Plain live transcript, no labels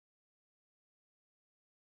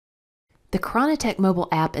The Chronotek mobile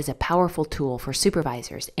app is a powerful tool for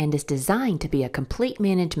supervisors and is designed to be a complete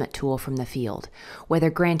management tool from the field. Whether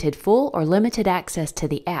granted full or limited access to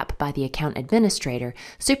the app by the account administrator,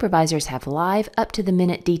 supervisors have live,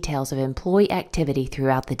 up-to-the-minute details of employee activity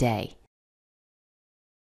throughout the day.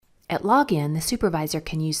 At login, the supervisor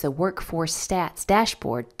can use the Workforce Stats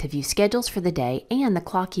dashboard to view schedules for the day and the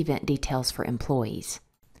clock event details for employees.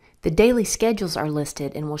 The daily schedules are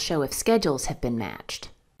listed and will show if schedules have been matched.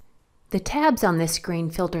 The tabs on this screen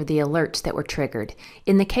filter the alerts that were triggered.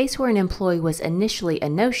 In the case where an employee was initially a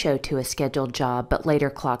no-show to a scheduled job but later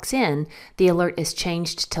clocks in, the alert is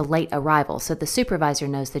changed to late arrival so the supervisor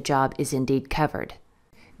knows the job is indeed covered.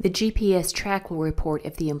 The GPS track will report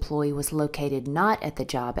if the employee was located not at the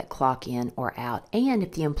job at clock in or out and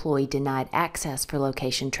if the employee denied access for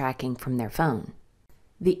location tracking from their phone.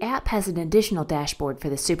 The app has an additional dashboard for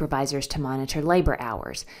the supervisors to monitor labor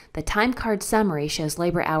hours. The time card summary shows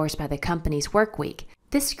labor hours by the company's work week.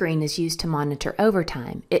 This screen is used to monitor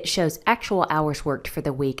overtime. It shows actual hours worked for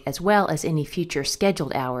the week as well as any future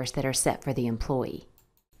scheduled hours that are set for the employee.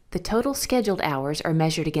 The total scheduled hours are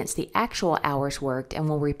measured against the actual hours worked and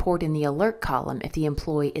will report in the alert column if the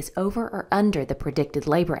employee is over or under the predicted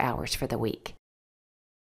labor hours for the week.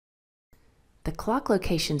 The clock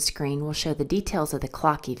location screen will show the details of the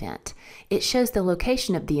clock event. It shows the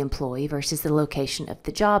location of the employee versus the location of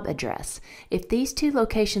the job address. If these two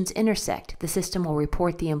locations intersect, the system will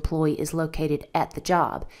report the employee is located at the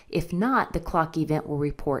job. If not, the clock event will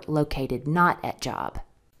report located not at job.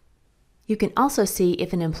 You can also see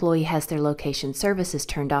if an employee has their location services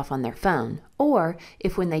turned off on their phone, or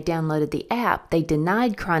if when they downloaded the app, they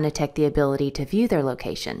denied Chronotek the ability to view their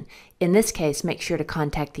location. In this case, make sure to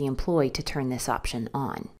contact the employee to turn this option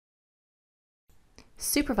on.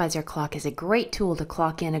 Supervisor Clock is a great tool to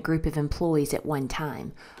clock in a group of employees at one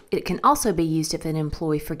time. It can also be used if an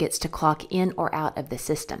employee forgets to clock in or out of the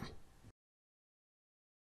system.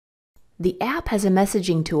 The app has a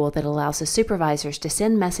messaging tool that allows the supervisors to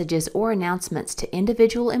send messages or announcements to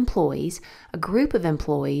individual employees, a group of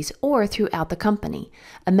employees, or throughout the company.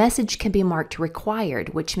 A message can be marked required,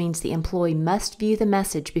 which means the employee must view the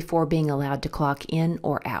message before being allowed to clock in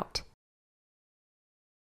or out.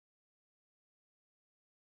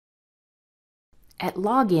 At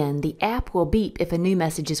login, the app will beep if a new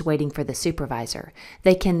message is waiting for the supervisor.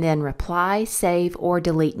 They can then reply, save, or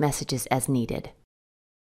delete messages as needed.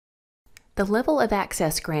 The level of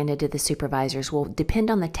access granted to the supervisors will depend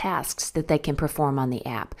on the tasks that they can perform on the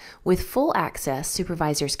app. With full access,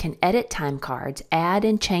 supervisors can edit time cards, add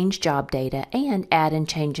and change job data, and add and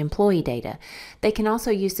change employee data. They can also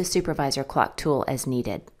use the Supervisor Clock tool as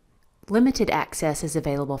needed. Limited access is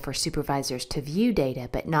available for supervisors to view data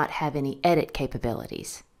but not have any edit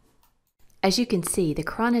capabilities. As you can see, the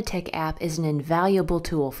Chronotek app is an invaluable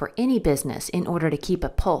tool for any business in order to keep a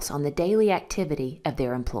pulse on the daily activity of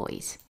their employees.